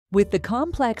With the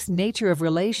complex nature of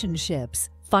relationships,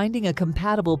 finding a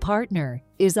compatible partner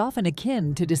is often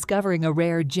akin to discovering a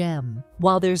rare gem.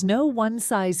 While there's no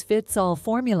one-size-fits-all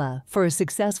formula for a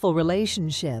successful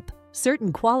relationship,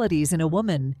 certain qualities in a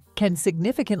woman can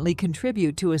significantly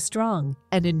contribute to a strong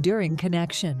and enduring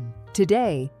connection.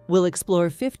 Today, we'll explore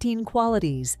 15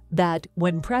 qualities that,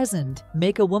 when present,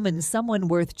 make a woman someone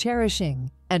worth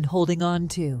cherishing and holding on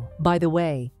to. By the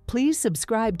way, please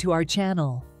subscribe to our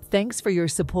channel. Thanks for your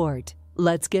support.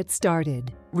 Let's get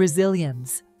started.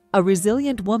 Resilience. A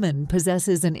resilient woman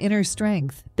possesses an inner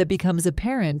strength that becomes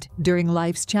apparent during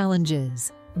life's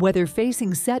challenges. Whether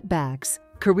facing setbacks,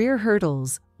 career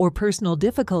hurdles, or personal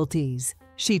difficulties,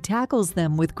 she tackles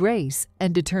them with grace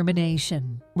and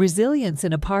determination. Resilience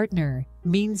in a partner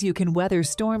means you can weather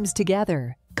storms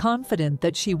together, confident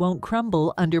that she won't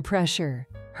crumble under pressure.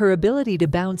 Her ability to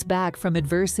bounce back from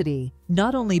adversity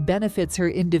not only benefits her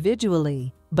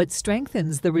individually, but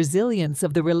strengthens the resilience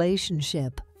of the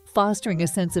relationship, fostering a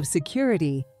sense of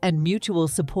security and mutual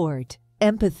support.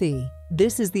 Empathy.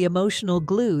 This is the emotional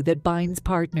glue that binds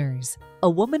partners. A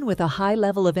woman with a high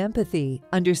level of empathy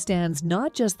understands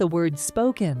not just the words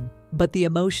spoken, but the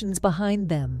emotions behind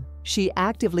them. She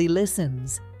actively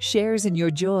listens, shares in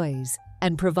your joys,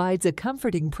 and provides a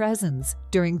comforting presence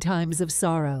during times of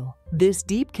sorrow. This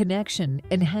deep connection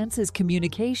enhances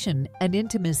communication and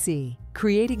intimacy,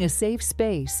 creating a safe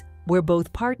space where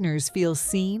both partners feel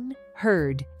seen,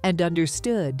 heard, and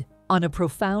understood on a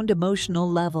profound emotional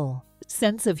level.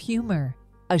 Sense of humor.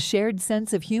 A shared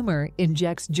sense of humor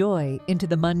injects joy into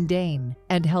the mundane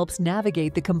and helps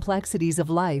navigate the complexities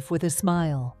of life with a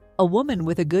smile. A woman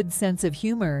with a good sense of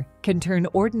humor can turn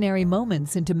ordinary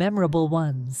moments into memorable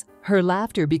ones. Her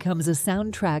laughter becomes a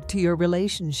soundtrack to your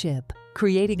relationship,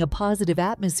 creating a positive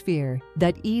atmosphere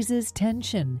that eases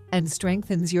tension and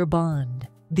strengthens your bond.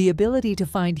 The ability to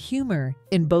find humor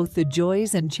in both the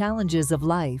joys and challenges of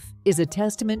life is a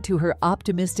testament to her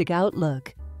optimistic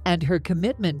outlook and her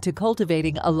commitment to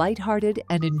cultivating a lighthearted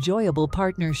and enjoyable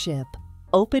partnership.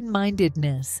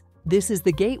 Open-mindedness. This is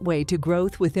the gateway to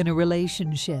growth within a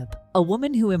relationship. A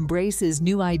woman who embraces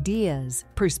new ideas,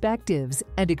 perspectives,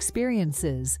 and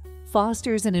experiences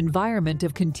fosters an environment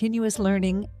of continuous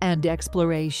learning and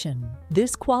exploration.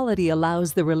 This quality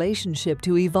allows the relationship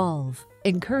to evolve,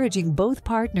 encouraging both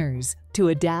partners to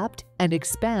adapt and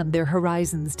expand their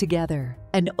horizons together.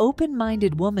 An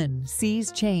open-minded woman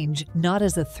sees change not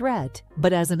as a threat,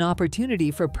 but as an opportunity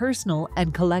for personal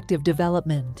and collective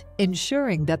development,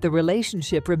 ensuring that the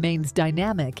relationship remains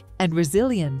dynamic and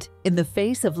resilient in the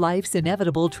face of life's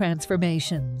inevitable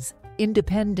transformations.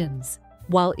 Independence.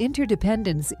 While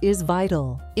interdependence is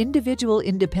vital, individual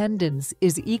independence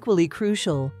is equally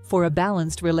crucial for a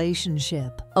balanced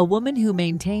relationship. A woman who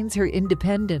maintains her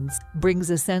independence brings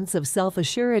a sense of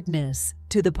self-assuredness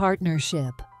to the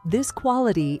partnership. This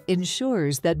quality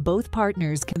ensures that both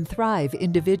partners can thrive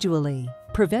individually,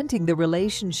 preventing the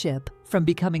relationship from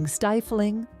becoming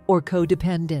stifling or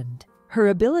codependent. Her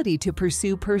ability to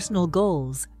pursue personal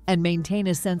goals and maintain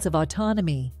a sense of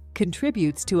autonomy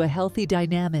contributes to a healthy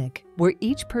dynamic where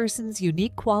each person's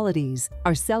unique qualities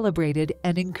are celebrated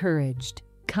and encouraged.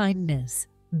 Kindness.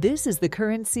 This is the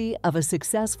currency of a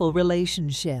successful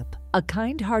relationship. A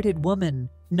kind-hearted woman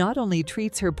not only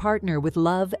treats her partner with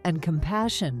love and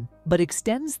compassion, but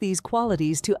extends these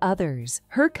qualities to others.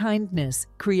 Her kindness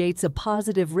creates a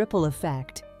positive ripple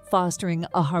effect, fostering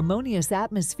a harmonious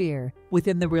atmosphere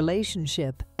within the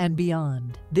relationship and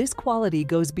beyond. This quality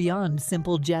goes beyond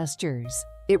simple gestures.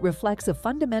 It reflects a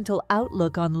fundamental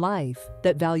outlook on life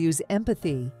that values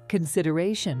empathy,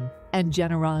 consideration, and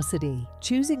generosity.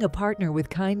 Choosing a partner with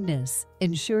kindness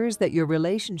ensures that your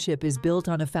relationship is built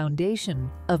on a foundation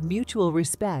of mutual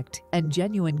respect and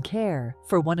genuine care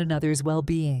for one another's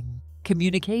well-being.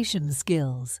 Communication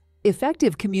skills.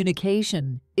 Effective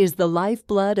communication is the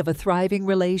lifeblood of a thriving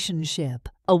relationship.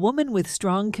 A woman with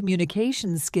strong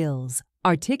communication skills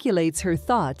articulates her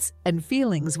thoughts and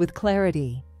feelings with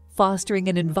clarity, fostering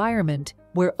an environment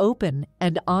where open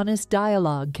and honest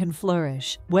dialogue can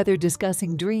flourish. Whether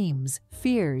discussing dreams,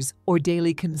 fears, or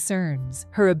daily concerns,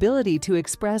 her ability to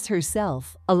express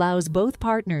herself allows both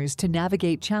partners to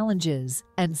navigate challenges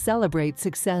and celebrate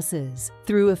successes.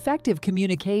 Through effective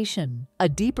communication, a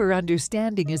deeper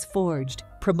understanding is forged,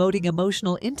 promoting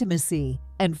emotional intimacy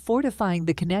and fortifying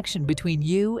the connection between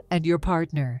you and your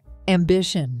partner.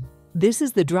 Ambition. This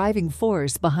is the driving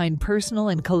force behind personal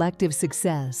and collective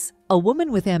success. A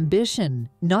woman with ambition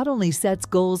not only sets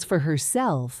goals for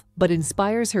herself, but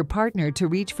inspires her partner to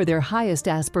reach for their highest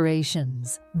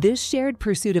aspirations. This shared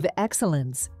pursuit of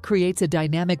excellence creates a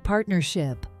dynamic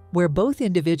partnership where both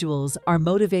individuals are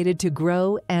motivated to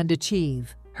grow and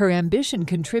achieve. Her ambition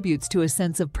contributes to a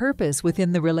sense of purpose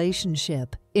within the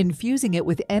relationship, infusing it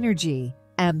with energy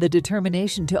and the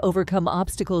determination to overcome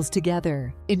obstacles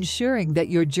together, ensuring that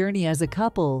your journey as a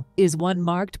couple is one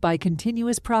marked by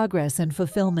continuous progress and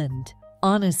fulfillment.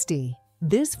 Honesty.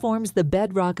 This forms the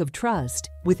bedrock of trust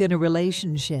within a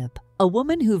relationship. A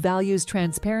woman who values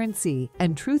transparency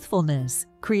and truthfulness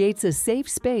creates a safe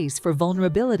space for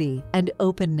vulnerability and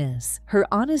openness. Her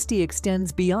honesty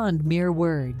extends beyond mere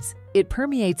words. It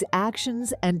permeates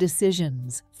actions and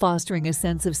decisions, fostering a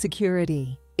sense of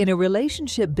security. In a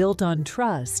relationship built on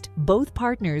trust, both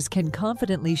partners can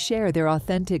confidently share their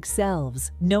authentic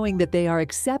selves, knowing that they are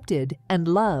accepted and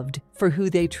loved for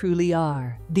who they truly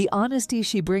are. The honesty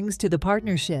she brings to the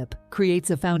partnership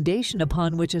creates a foundation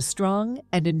upon which a strong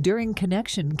and enduring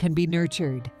connection can be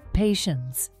nurtured.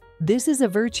 Patience. This is a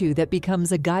virtue that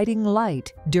becomes a guiding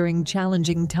light during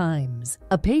challenging times.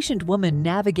 A patient woman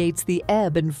navigates the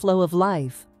ebb and flow of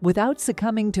life without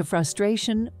succumbing to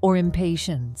frustration or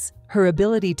impatience. Her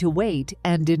ability to wait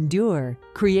and endure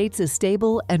creates a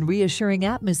stable and reassuring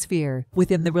atmosphere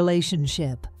within the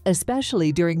relationship,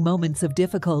 especially during moments of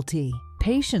difficulty.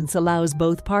 Patience allows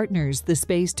both partners the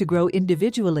space to grow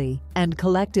individually and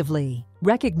collectively,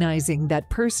 recognizing that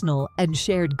personal and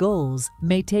shared goals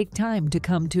may take time to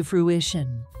come to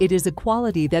fruition. It is a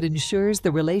quality that ensures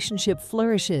the relationship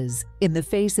flourishes in the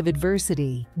face of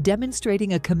adversity,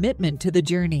 demonstrating a commitment to the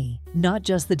journey, not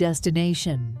just the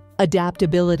destination.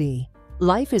 Adaptability.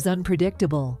 Life is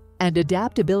unpredictable, and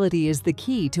adaptability is the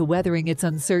key to weathering its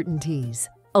uncertainties.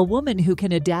 A woman who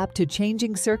can adapt to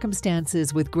changing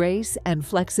circumstances with grace and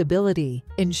flexibility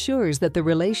ensures that the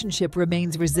relationship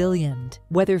remains resilient.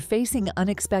 Whether facing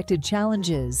unexpected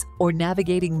challenges or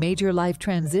navigating major life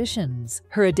transitions,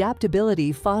 her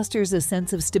adaptability fosters a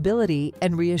sense of stability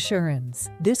and reassurance.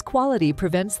 This quality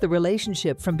prevents the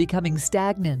relationship from becoming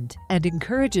stagnant and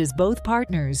encourages both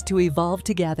partners to evolve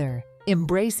together,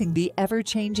 embracing the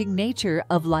ever-changing nature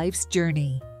of life's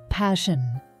journey. Passion.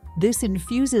 This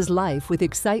infuses life with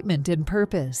excitement and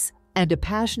purpose, and a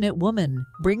passionate woman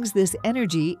brings this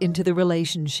energy into the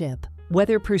relationship.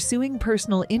 Whether pursuing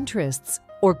personal interests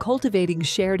or cultivating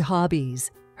shared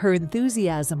hobbies, her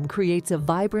enthusiasm creates a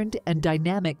vibrant and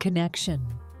dynamic connection.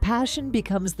 Passion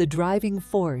becomes the driving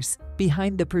force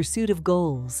behind the pursuit of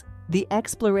goals, the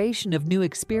exploration of new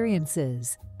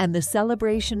experiences, and the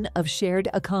celebration of shared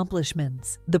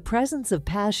accomplishments. The presence of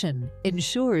passion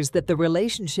ensures that the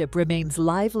relationship remains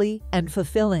lively and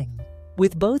fulfilling,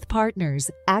 with both partners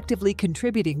actively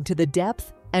contributing to the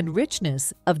depth and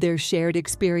richness of their shared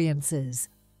experiences.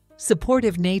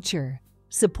 Supportive nature.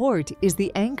 Support is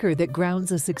the anchor that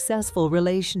grounds a successful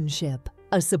relationship.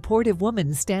 A supportive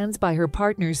woman stands by her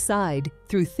partner's side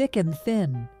through thick and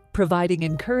thin, providing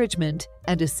encouragement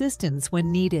and assistance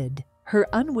when needed. Her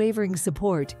unwavering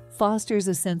support fosters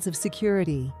a sense of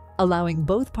security, allowing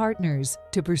both partners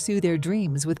to pursue their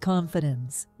dreams with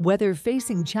confidence. Whether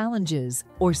facing challenges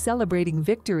or celebrating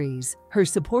victories, her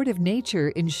supportive nature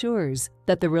ensures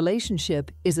that the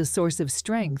relationship is a source of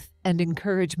strength and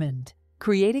encouragement,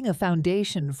 creating a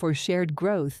foundation for shared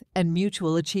growth and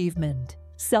mutual achievement.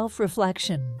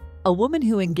 Self-reflection. A woman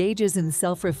who engages in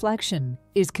self-reflection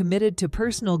is committed to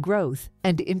personal growth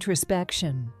and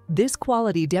introspection. This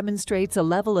quality demonstrates a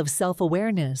level of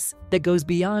self-awareness that goes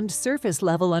beyond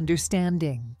surface-level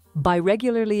understanding. By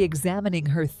regularly examining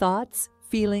her thoughts,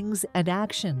 feelings, and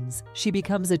actions, she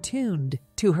becomes attuned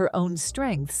to her own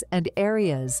strengths and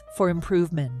areas for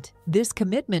improvement. This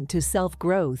commitment to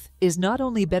self-growth is not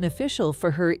only beneficial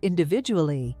for her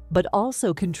individually, but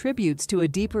also contributes to a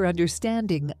deeper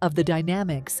understanding of the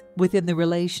dynamics within the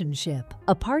relationship.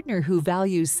 A partner who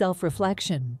values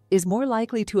self-reflection is more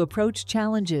likely to approach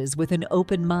challenges with an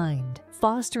open mind,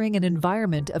 fostering an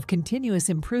environment of continuous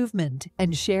improvement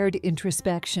and shared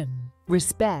introspection.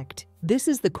 Respect. This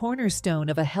is the cornerstone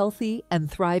of a healthy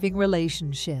and thriving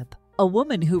relationship. A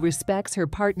woman who respects her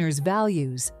partner's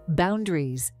values,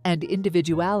 boundaries, and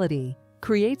individuality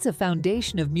creates a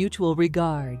foundation of mutual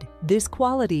regard. This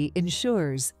quality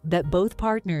ensures that both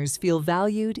partners feel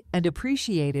valued and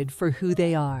appreciated for who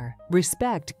they are.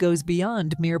 Respect goes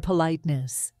beyond mere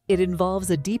politeness. It involves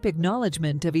a deep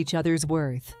acknowledgement of each other's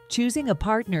worth. Choosing a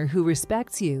partner who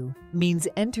respects you means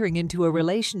entering into a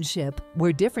relationship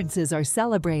where differences are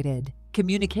celebrated,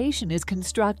 communication is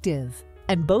constructive,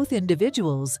 and both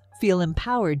individuals feel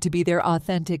empowered to be their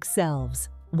authentic selves.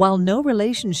 While no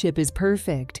relationship is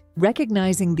perfect,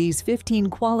 recognizing these 15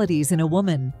 qualities in a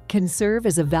woman can serve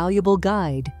as a valuable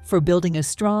guide for building a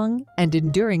strong and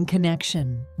enduring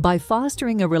connection. By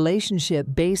fostering a relationship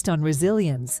based on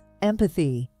resilience,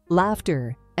 empathy,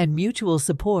 laughter, and mutual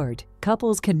support,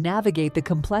 couples can navigate the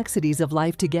complexities of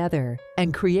life together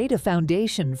and create a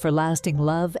foundation for lasting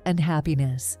love and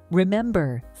happiness.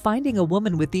 Remember, finding a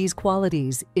woman with these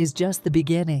qualities is just the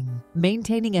beginning.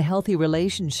 Maintaining a healthy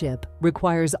relationship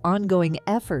requires ongoing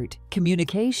effort,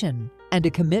 communication, and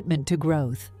a commitment to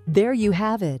growth. There you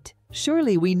have it.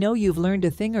 Surely we know you've learned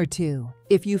a thing or two.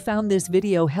 If you found this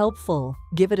video helpful,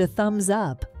 give it a thumbs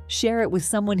up, share it with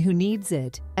someone who needs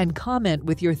it, and comment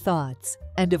with your thoughts.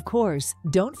 And of course,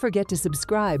 don't forget to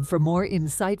subscribe for more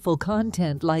insightful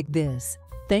content like this.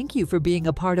 Thank you for being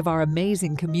a part of our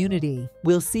amazing community.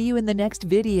 We'll see you in the next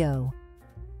video.